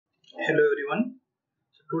Hello everyone.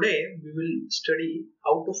 So today we will study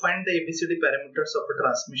how to find the ABCD parameters of a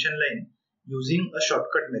transmission line using a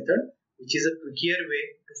shortcut method, which is a quicker way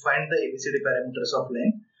to find the ABCD parameters of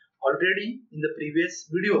line. Already in the previous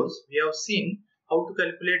videos we have seen how to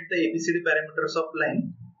calculate the ABCD parameters of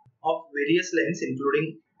line of various lines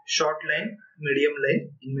including short line, medium line.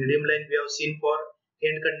 In medium line we have seen for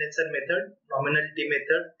end condenser method, nominal T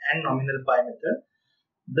method and nominal pi method.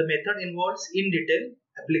 The method involves in detail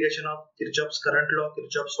application of Kirchhoff's current law,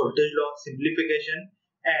 Kirchhoff's voltage law, simplification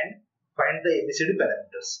and find the ABCD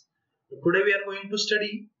parameters. Today we are going to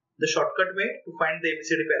study the shortcut way to find the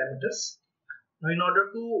ABCD parameters. Now in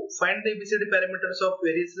order to find the ABCD parameters of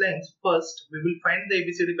various lines, first we will find the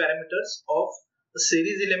ABCD parameters of a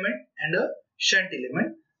series element and a shunt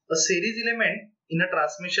element. A series element in a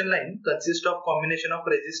transmission line consists of combination of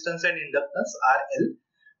resistance and inductance RL.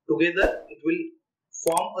 Together it will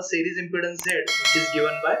form a series impedance Z, which is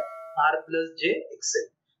given by R plus J XL.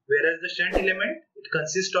 Whereas the shunt element, it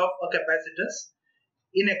consists of a capacitance.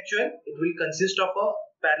 In actual, it will consist of a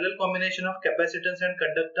parallel combination of capacitance and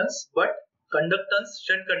conductance, but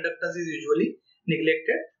shunt conductance is usually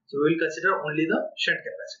neglected. So we will consider only the shunt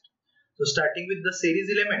capacitor. So starting with the series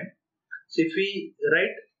element, so if we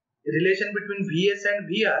write relation between Vs and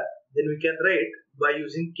Vr, then we can write by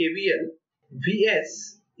using KVL,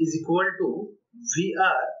 Vs is equal to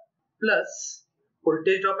Vr plus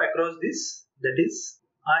voltage drop across this, that is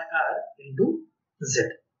IR into Z.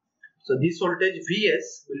 So this voltage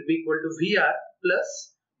Vs will be equal to Vr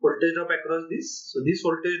plus voltage drop across this. So this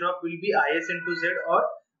voltage drop will be Is into Z or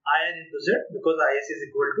IR into Z, because Is is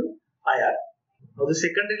equal to IR. Now the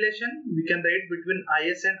second relation we can write between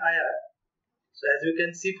Is and IR. So as we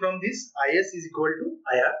can see from this, Is is equal to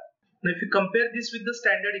IR. Now if you compare this with the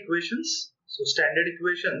standard equations, so standard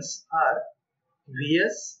equations are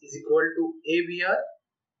Vs is equal to AVR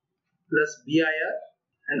plus BIR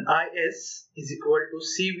and Is is equal to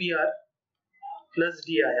CVR plus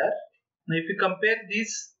DIR. Now if we compare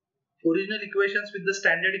these original equations with the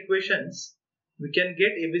standard equations, we can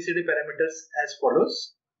get ABCD parameters as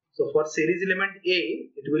follows. So for series element A,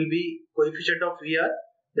 it will be coefficient of VR,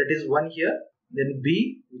 that is 1 here, then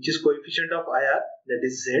B, which is coefficient of IR, that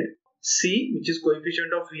is Z, C, which is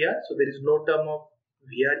coefficient of VR, so there is no term of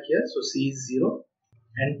VR here, so C is 0,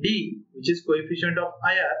 and D, which is coefficient of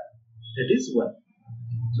IR, that is 1.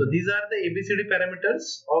 So these are the ABCD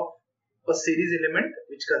parameters of a series element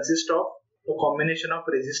which consists of a combination of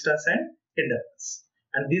resistance and inductance.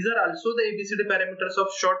 And these are also the ABCD parameters of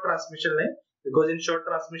short transmission line, because in short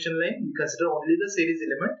transmission line we consider only the series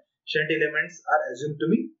element. Shunt elements are assumed to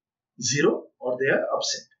be 0 or they are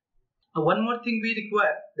absent. Now one more thing we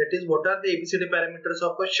require, that is what are the ABCD parameters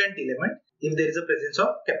of a shunt element if there is a presence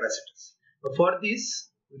of capacitors. Now for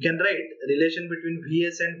this we can write relation between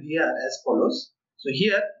Vs and Vr as follows. So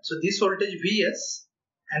here, so this voltage Vs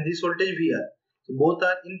and this voltage Vr, so both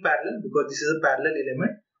are in parallel because this is a parallel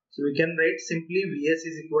element. So we can write simply Vs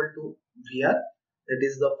is equal to Vr, that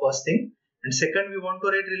is the first thing. And second, we want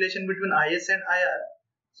to write relation between Is and Ir.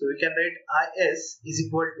 So we can write Is is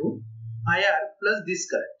equal to IR plus this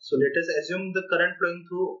current. So let us assume the current flowing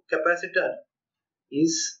through capacitor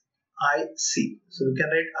is IC. So we can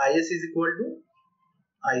write Is is equal to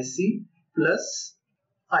IC plus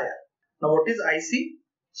IR. Now what is IC?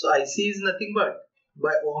 So IC is nothing but,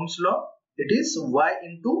 by Ohm's law, it is Y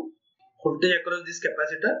into voltage across this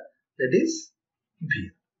capacitor, that is V.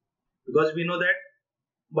 Because we know that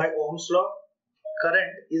by Ohm's law,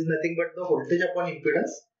 current is nothing but the voltage upon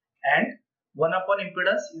impedance, and 1 upon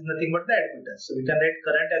impedance is nothing but the admittance. So we can write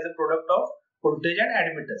current as a product of voltage and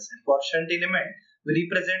admittance. And for shunt element, we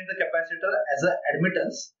represent the capacitor as a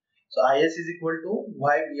admittance. So Is is equal to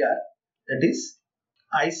YVR, that is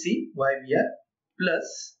IC YVR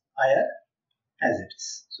plus IR as it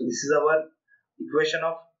is. So this is our equation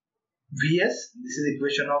of Vs, this is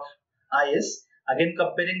equation of Is. Again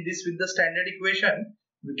comparing this with the standard equation,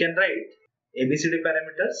 we can write ABCD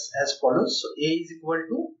parameters as follows. So A is equal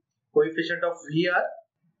to coefficient of VR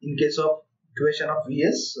in case of equation of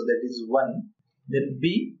Vs, so that is 1. Then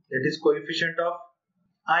B, that is coefficient of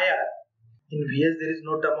IR. In Vs there is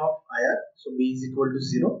no term of IR, so B is equal to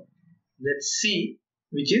 0. Then C,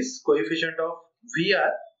 which is coefficient of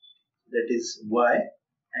VR, that is Y,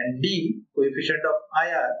 and D, coefficient of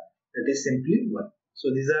IR, that is simply 1.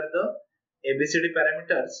 So these are the ABCD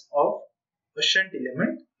parameters of a shunt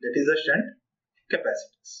element, that is a shunt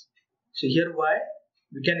capacitance. So here Y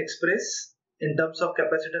we can express in terms of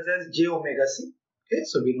capacitance as j omega c. Okay,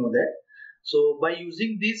 so we know that. So by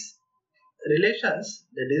using these relations,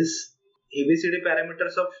 that is ABCD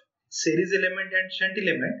parameters of series element and shunt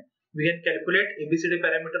element, we can calculate ABCD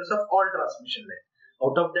parameters of all transmission line.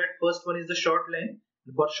 Out of that, first one is the short line.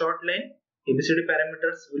 For short line, ABCD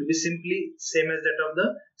parameters will be simply same as that of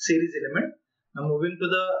the series element. Now moving to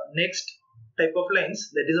the next type of lines,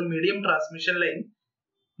 that is a medium transmission line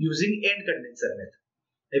using end condenser method.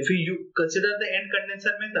 If you consider the end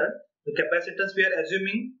condenser method, the capacitance we are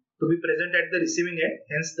assuming to be present at the receiving end,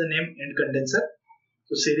 hence the name end condenser.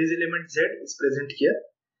 So series element Z is present here.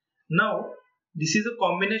 Now this is a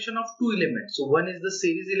combination of two elements. So one is the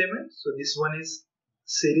series element, so this one is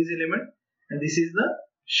series element, and this is the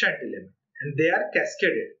shunt element, and they are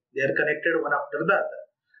cascaded, they are connected one after the other.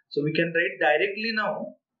 So we can write directly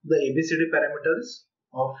now the ABCD parameters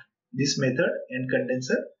of this method end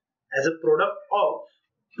condenser as a product of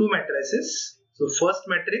two matrices. So first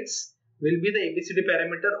matrix will be the ABCD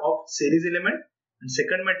parameter of series element, and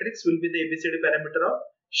second matrix will be the ABCD parameter of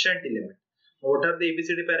shunt element. What are the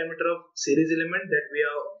ABCD parameter of series element that we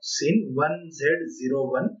have seen?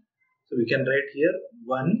 1Z01. So we can write here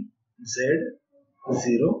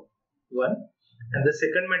 1Z01, and the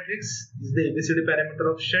second matrix is the ABCD parameter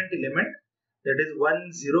of shunt element, that is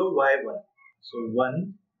 10Y1. So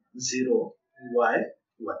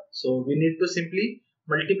 10Y1. So we need to simply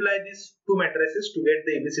multiply these two matrices to get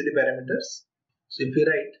the ABCD parameters. So if we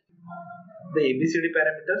write the ABCD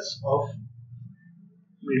parameters of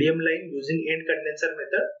medium line using end condenser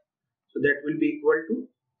method, so that will be equal to,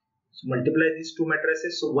 so multiply these two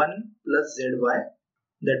matrices, so 1 plus zy,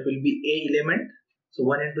 that will be A element, so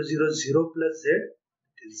 1 into 0, 0 plus z,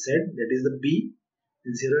 is z, that is the B,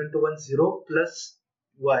 0 into 1, 0 plus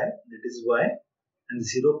y, that is y, and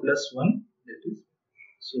 0 plus 1, that is.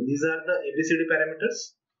 So these are the ABCD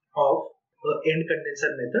parameters of end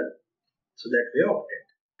condenser method, so that we have obtained.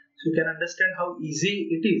 So you can understand how easy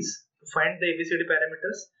it is to find the ABCD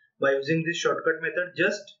parameters by using this shortcut method.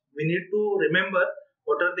 Just we need to remember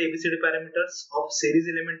what are the ABCD parameters of series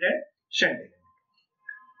element and shunt element.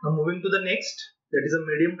 Now moving to the next, that is a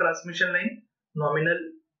medium transmission line nominal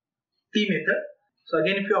T method. So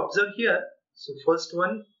again, if you observe here, so first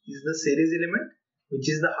one is the series element, which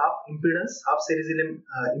is the half impedance, half series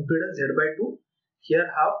impedance Z by 2. Here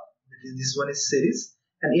half, that is this one is series,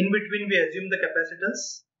 and in between we assume the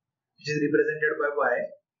capacitance, which is represented by Y,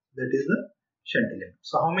 that is the shunt element.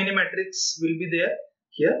 So how many matrices will be there?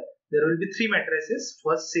 Here there will be three matrices,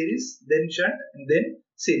 first series, then shunt, and then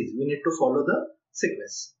series. We need to follow the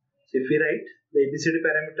sequence. So if we write the ABCD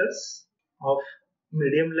parameters of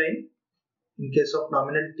medium line in case of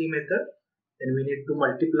nominal T method, then we need to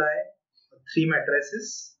multiply three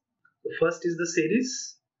matrices. The first is the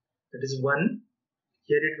series, that is 1.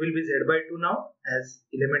 Here it will be Z by 2 now, as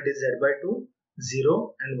element is Z by 2,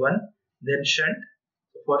 0 and 1. Then shunt,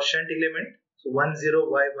 so for shunt element, so 1 0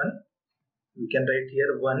 y 1, we can write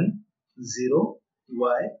here 1 0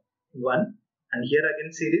 y 1, and here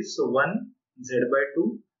again series, so 1 Z by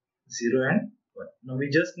 2, 0 and 1. Now we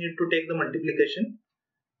just need to take the multiplication.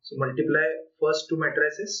 So multiply first two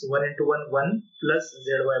matrices, 1 into 1, 1 plus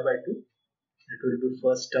zy by 2. That will be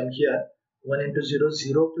first term here. 1 into 0,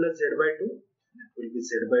 0 plus z by 2. That will be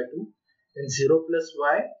z by 2. Then 0 plus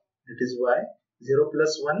y, that is y. 0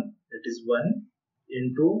 plus 1, that is 1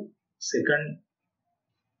 into second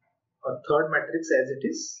or third matrix as it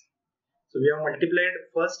is. So we have multiplied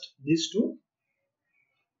first these two,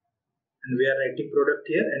 and we are writing product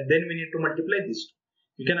here, and then we need to multiply these two.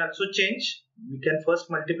 We can also change. We can first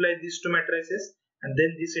multiply these two matrices and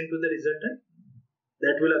then this into the resultant.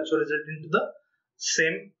 That will also result into the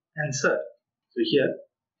same answer. So here,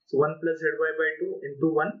 so 1 plus zy by 2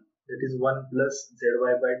 into 1, that is 1 plus zy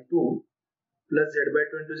by 2 plus z by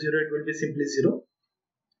 2 into 0, it will be simply 0.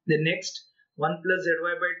 The next 1 plus zy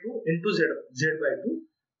by 2 into z by 2.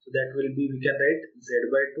 So that will be, we can write z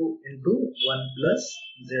by 2 into 1 plus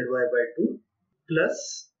zy by 2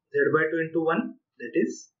 plus z by 2 into 1, that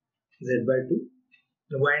is z by 2.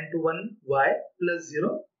 Y into 1, y plus 0,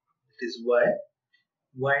 that is y.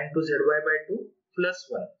 Y into zy by 2 plus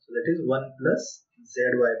 1. So that is 1 plus zy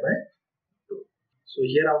by 2. So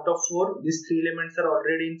here out of 4, these three elements are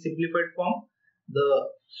already in simplified form. The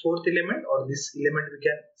fourth element or this element we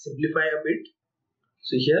can simplify a bit.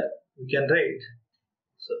 So here we can write,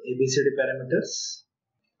 so ABCD parameters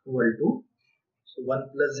equal to, so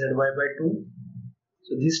 1 plus zy by 2.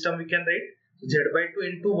 So this term we can write, so z by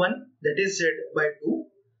 2 into 1, that is z by 2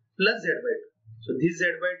 plus z by 2. So this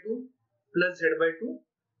z by 2 plus z by 2,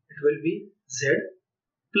 it will be z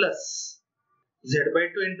plus z by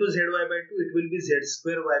 2 into zy by 2, it will be z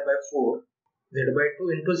square y by 4. Z by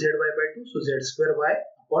 2 into zy by 2, so z square y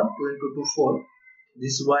upon 2 into 2, 4.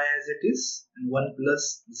 This y as it is, and 1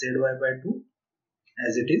 plus zy by 2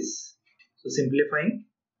 as it is. So simplifying,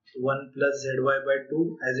 1 plus zy by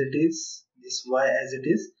 2 as it is, this y as it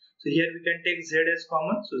is. So here we can take z as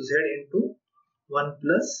common. So z into 1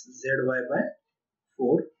 plus zy by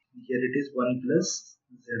 4. Here it is 1 plus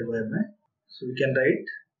zy by. So we can write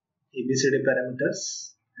ABCD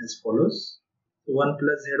parameters as follows. So 1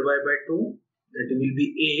 plus zy by 2, that will be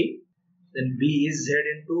A. Then B is z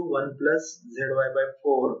into 1 plus zy by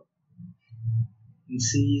 4. And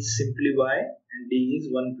C is simply y, and D is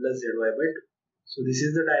 1 plus zy by 2. So this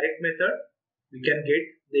is the direct method. We can get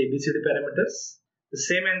the ABCD parameters. The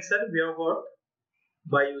same answer we have got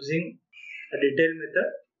by using a detailed method.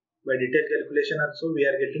 By detailed calculation also we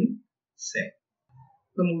are getting same.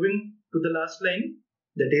 So moving to the last line,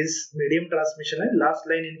 that is medium transmission line. Last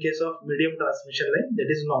line in case of medium transmission line, that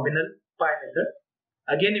is nominal pi method.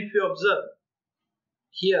 Again, if you observe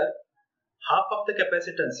here, half of the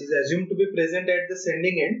capacitance is assumed to be present at the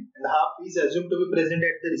sending end and half is assumed to be present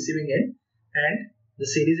at the receiving end, and the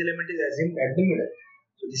series element is assumed at the middle.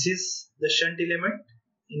 So this is the shunt element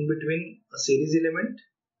in between a series element,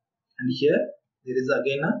 and here there is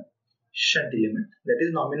again a shunt element. That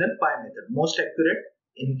is nominal pi method, most accurate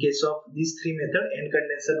in case of these three methods: end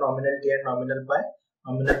condenser, nominal T and nominal pi.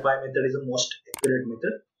 Nominal pi method is the most accurate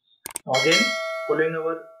method. Now again, following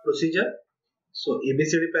our procedure, so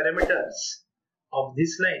ABCD parameters of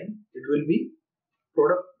this line, it will be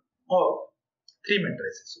product of three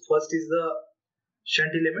matrices. So first is the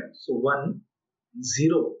shunt element, so 1,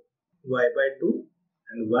 0, y by 2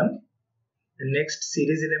 and 1. The next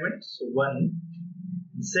series element, so 1,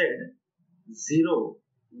 z, 0,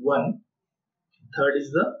 1. Third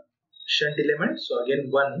is the shunt element, so again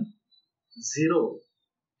 1, 0,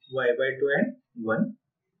 y by 2 and 1.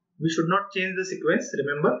 We should not change the sequence.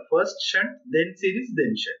 Remember, first shunt, then series,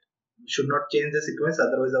 then shunt. We should not change the sequence,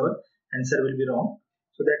 otherwise our answer will be wrong.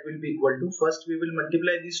 So that will be equal to, first we will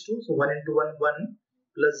multiply these two. So 1 into 1, 1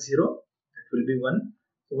 plus 0, that will be 1.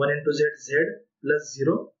 So 1 into z, z plus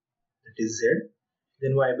 0, that is z.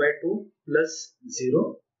 Then y by 2 plus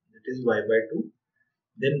 0, that is y by 2.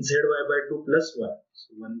 Then zy by 2 plus 1. So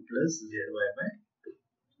 1 plus zy by 2.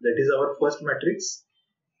 That is our first matrix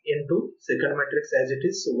into second matrix as it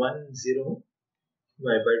is. So 1, 0,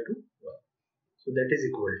 y by 2, 1. So that is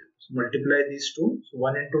equal to, so multiply these two. So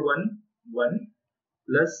 1 into 1, 1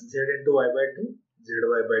 plus z into y by 2, zy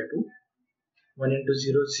by 2. 1 into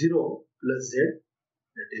 0, 0 plus z,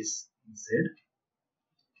 that is z.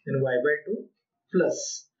 Then y by 2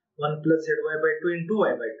 plus 1 plus zy by 2 into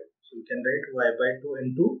y by 2. So we can write y by 2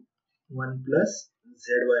 into 1 plus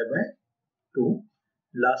zy by 2.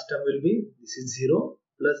 Last term will be, this is 0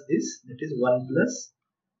 plus this, that is 1 plus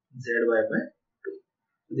zy by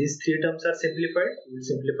 2. These three terms are simplified. We will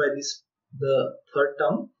simplify this, the third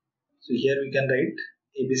term. So here we can write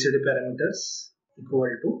ABCD parameters equal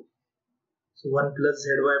to, so 1 plus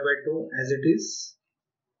zy by 2 as it is,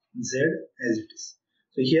 z as it is.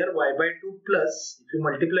 So here y by 2 plus, if you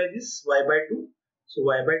multiply this y by 2, so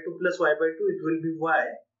y by 2 plus y by 2, it will be y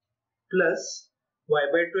plus y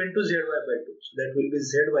by 2 into zy by 2. So that will be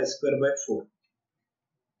zy square by 4.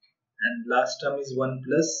 And last term is 1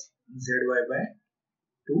 plus zy by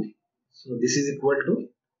 2. So this is equal to,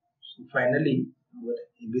 so finally our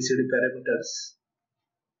ABCD parameters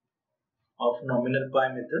of nominal pi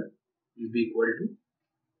method will be equal to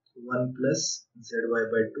 1 plus zy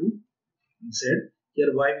by 2 z. Here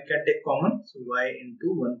y we can take common, so y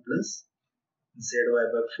into 1 plus zy by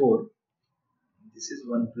 4. This is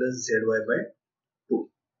 1 plus zy by 2.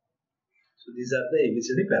 So these are the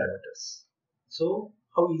ABCD parameters. So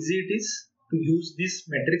how easy it is to use this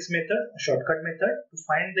matrix method, a shortcut method, to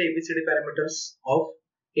find the ABCD parameters of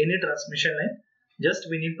any transmission line. Just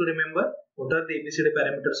we need to remember what are the ABCD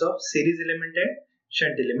parameters of series element and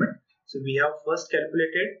shunt element. So we have first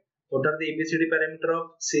calculated what are the ABCD parameter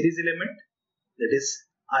of series element, that is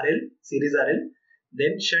RL, series RL,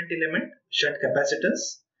 then shunt element, shunt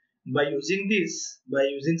capacitance. By using this, by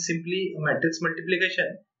using simply a matrix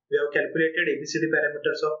multiplication, we have calculated ABCD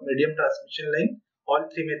parameters of medium transmission line, all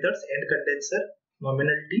three methods: end condenser,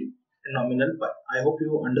 nominal T and nominal pi. I hope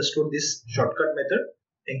you understood this shortcut method.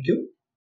 Thank you.